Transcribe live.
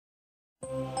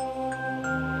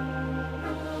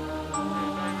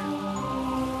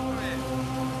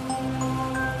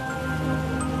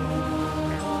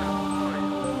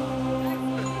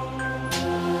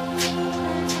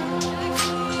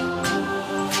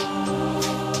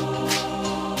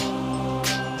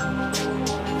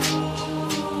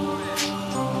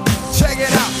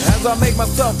Sometimes I make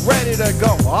myself ready to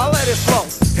go. I let it flow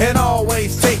and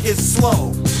always take it slow.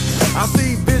 I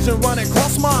see vision running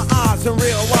across my eyes and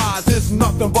realize it's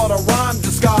nothing but a rhyme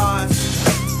disguise.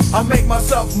 I make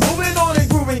myself moving on and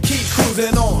grooving, keep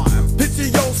cruising on. Picture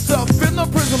yourself in the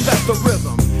prism, that's the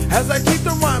rhythm. As I keep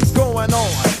the rhymes going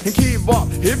on and keep up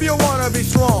if you wanna be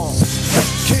strong.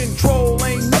 Control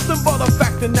ain't nothing but a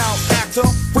factor now, actor.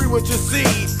 Free what you see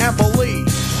and believe.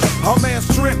 A man's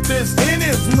strength is in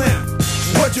his limb.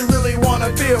 What you really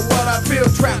wanna feel, what I feel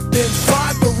trapped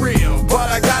inside the real.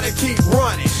 But I gotta keep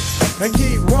running and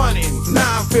keep running.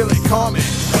 Now I feel it coming.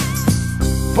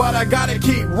 But I gotta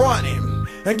keep running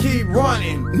and keep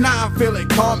running. Now I feel it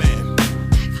coming.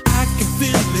 I can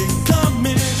feel it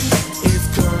coming. It's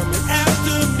coming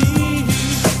after me.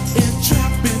 It's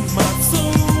trapping my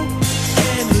soul,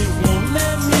 and it won't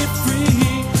let me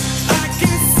free. I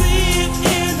can see it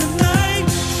in the night,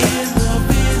 in the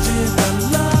vision of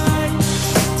light.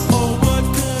 Oh, what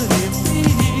could it be?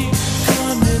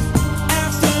 Coming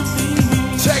after me.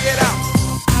 Check it out.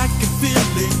 I can feel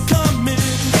it coming.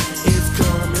 It's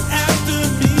coming after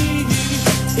me.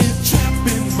 It's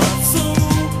trapping my soul,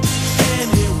 and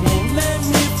it won't let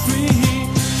me free.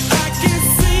 I can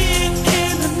see it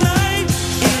in the night,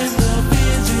 in the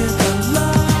vision of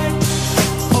light.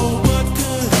 Oh, what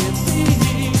could it be?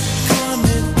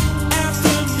 Coming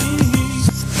after me.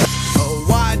 Oh,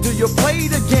 why do you play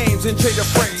the games and trade a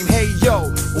frame? Hey yo,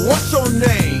 what's your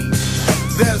name?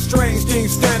 There's strange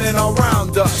things standing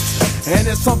around us, and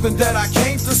it's something that I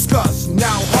can't discuss.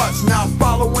 Now hush, now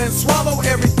follow and swallow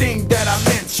everything that I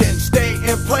mentioned. Stay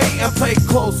and pay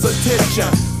close attention.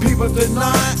 People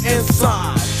deny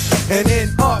inside and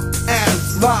end up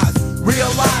as lies.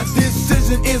 Realize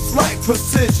decision is like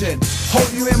precision.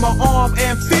 Hold you in my arm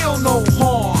and feel no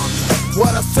harm.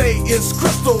 What I say is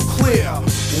crystal clear.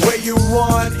 Where you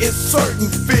run is certain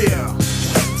fear.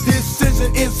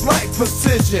 Decision is like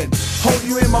precision. Hold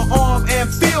you in my arm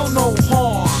and feel no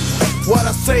harm. What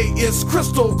I say is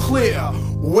crystal clear.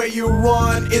 Where you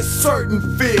run is certain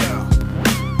fear.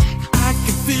 I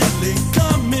can feel it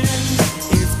coming.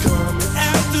 It's coming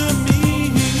after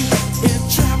me.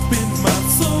 It's trapping my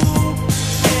soul,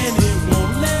 and it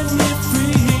won't let me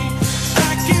free.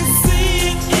 I can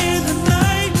see it in the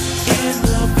night, in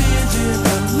the vision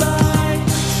of light.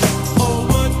 Oh,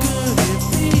 what could it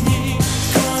be?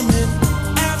 Coming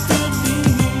after me.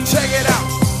 Check it out.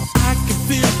 I can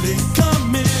feel it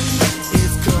coming.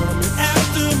 It's coming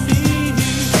after me.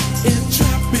 It's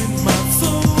trapping my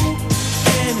soul,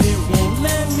 and it won't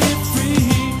let me free.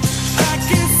 I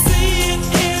can see it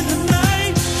in the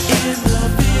night, in the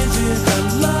vision of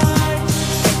light.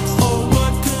 Oh,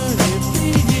 what could it be?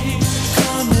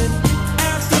 Coming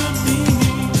after me.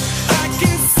 I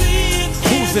can see it.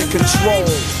 Who's in control?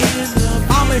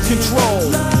 I'm in control.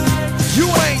 You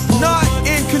ain't not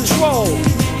in control.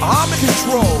 I'm in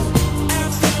control.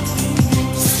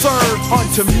 Serve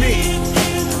unto me.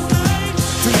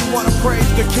 Do you want to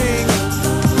praise the King?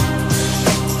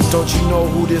 Don't you know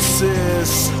who this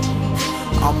is?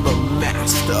 I'm the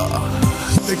master,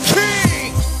 the King.